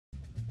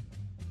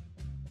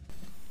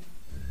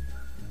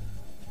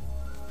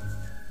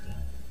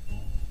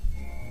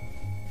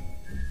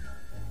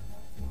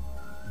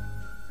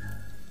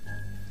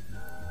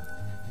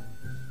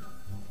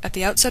At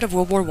the outset of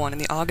World War I in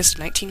the August of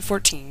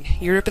 1914,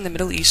 Europe and the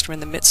Middle East were in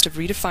the midst of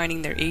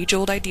redefining their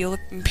age-old ideal of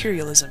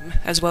imperialism,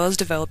 as well as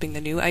developing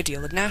the new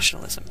ideal of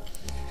nationalism.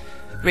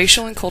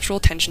 Racial and cultural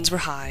tensions were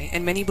high,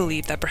 and many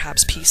believed that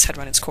perhaps peace had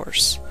run its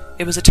course.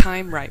 It was a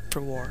time ripe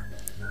for war.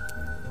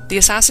 The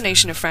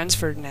assassination of Franz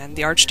Ferdinand,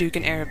 the Archduke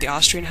and heir of the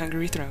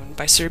Austrian-Hungary throne,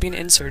 by Serbian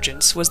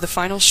insurgents was the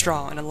final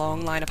straw in a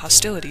long line of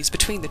hostilities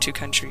between the two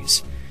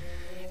countries.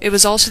 It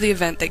was also the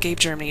event that gave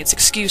Germany its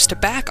excuse to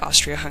back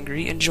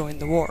Austria-Hungary and join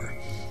the war.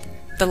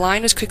 The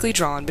line was quickly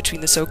drawn between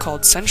the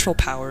so-called Central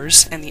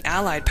Powers and the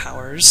Allied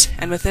Powers,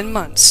 and within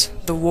months,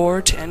 the war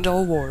to end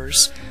all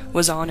wars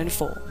was on in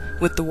full,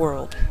 with the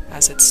world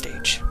as its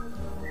stage.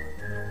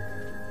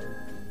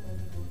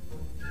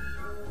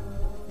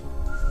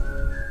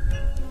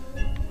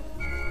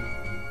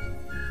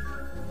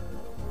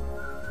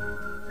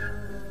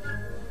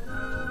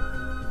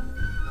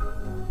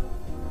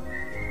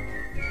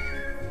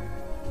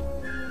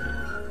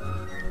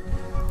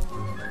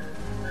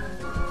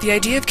 The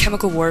idea of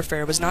chemical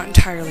warfare was not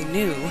entirely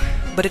new,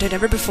 but it had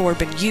never before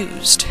been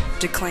used,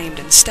 declaimed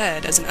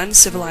instead as an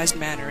uncivilized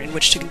manner in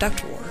which to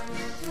conduct war.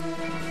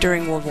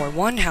 During World War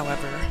I,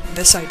 however,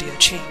 this idea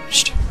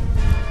changed.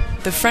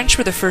 The French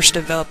were the first to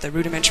develop the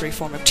rudimentary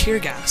form of tear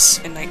gas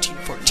in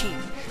 1914.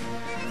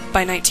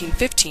 By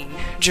 1915,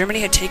 Germany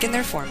had taken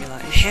their formula,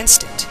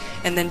 enhanced it,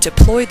 and then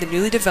deployed the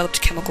newly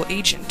developed chemical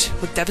agent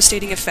with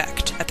devastating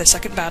effect at the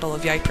Second Battle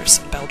of Ypres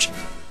in Belgium.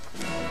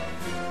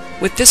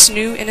 With this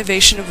new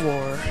innovation of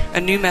war,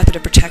 a new method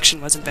of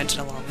protection was invented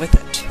along with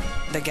it,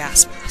 the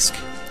gas mask.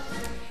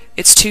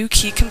 Its two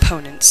key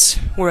components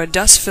were a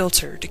dust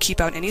filter to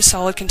keep out any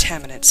solid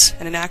contaminants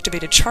and an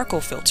activated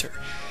charcoal filter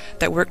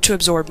that worked to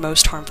absorb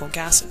most harmful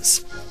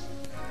gases.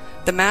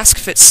 The mask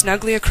fit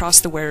snugly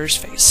across the wearer's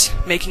face,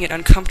 making it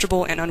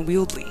uncomfortable and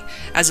unwieldy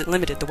as it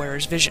limited the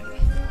wearer's vision.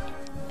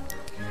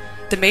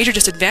 The major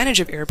disadvantage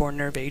of airborne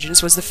nerve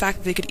agents was the fact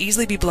that they could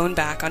easily be blown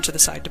back onto the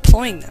side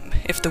deploying them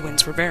if the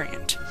winds were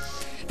variant.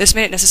 This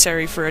made it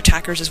necessary for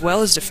attackers as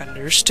well as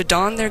defenders to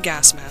don their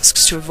gas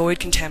masks to avoid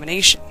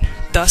contamination,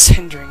 thus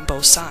hindering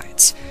both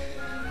sides.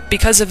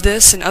 Because of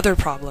this and other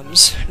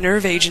problems,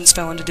 nerve agents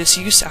fell into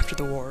disuse after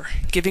the war,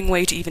 giving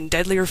way to even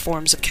deadlier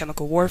forms of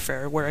chemical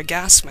warfare where a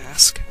gas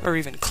mask, or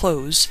even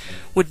clothes,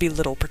 would be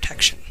little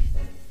protection.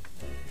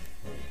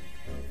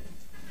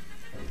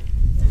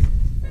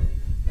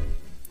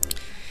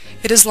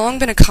 It has long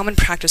been a common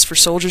practice for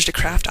soldiers to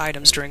craft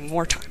items during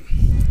wartime.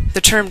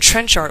 The term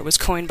trench art was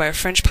coined by a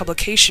French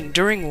publication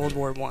during World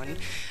War I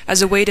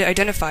as a way to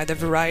identify the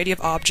variety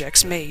of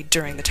objects made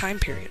during the time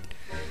period.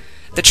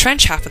 The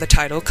trench half of the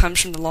title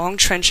comes from the long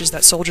trenches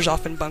that soldiers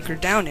often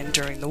bunkered down in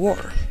during the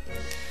war.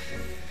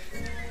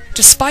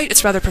 Despite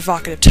its rather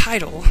provocative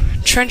title,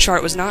 trench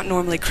art was not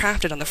normally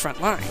crafted on the front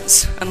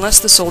lines,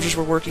 unless the soldiers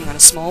were working on a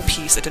small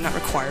piece that did not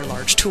require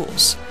large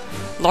tools.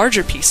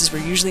 Larger pieces were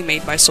usually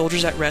made by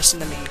soldiers at rest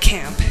in the main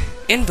camp,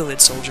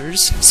 invalid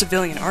soldiers,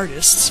 civilian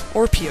artists,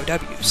 or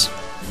POWs.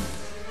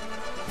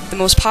 The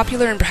most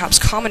popular and perhaps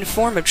common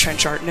form of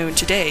trench art known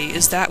today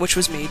is that which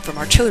was made from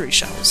artillery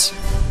shells.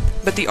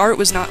 But the art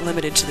was not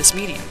limited to this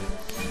medium.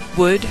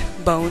 Wood,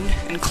 bone,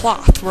 and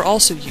cloth were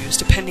also used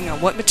depending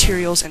on what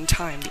materials and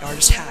time the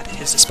artist had at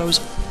his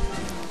disposal.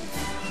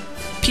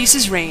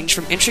 Pieces range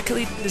from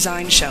intricately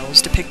designed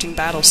shells depicting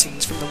battle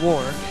scenes from the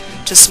war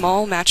to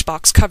small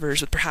matchbox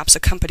covers with perhaps a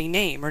company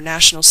name or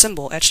national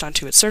symbol etched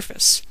onto its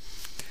surface.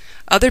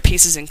 Other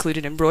pieces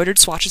included embroidered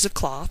swatches of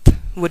cloth,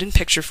 wooden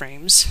picture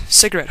frames,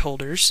 cigarette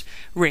holders,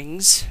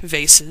 rings,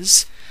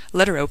 vases,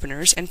 letter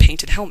openers, and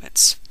painted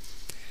helmets.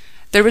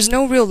 There was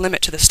no real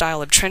limit to the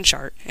style of trench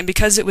art, and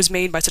because it was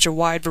made by such a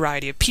wide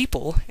variety of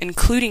people,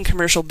 including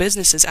commercial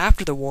businesses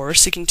after the war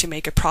seeking to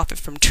make a profit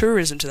from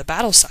tourism to the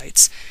battle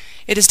sites,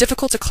 it is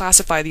difficult to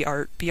classify the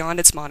art beyond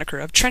its moniker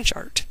of trench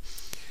art.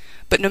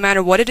 But no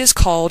matter what it is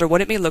called or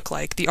what it may look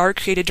like, the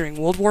art created during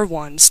World War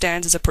I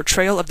stands as a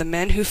portrayal of the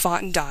men who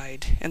fought and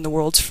died in the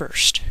world's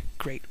first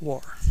Great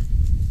War.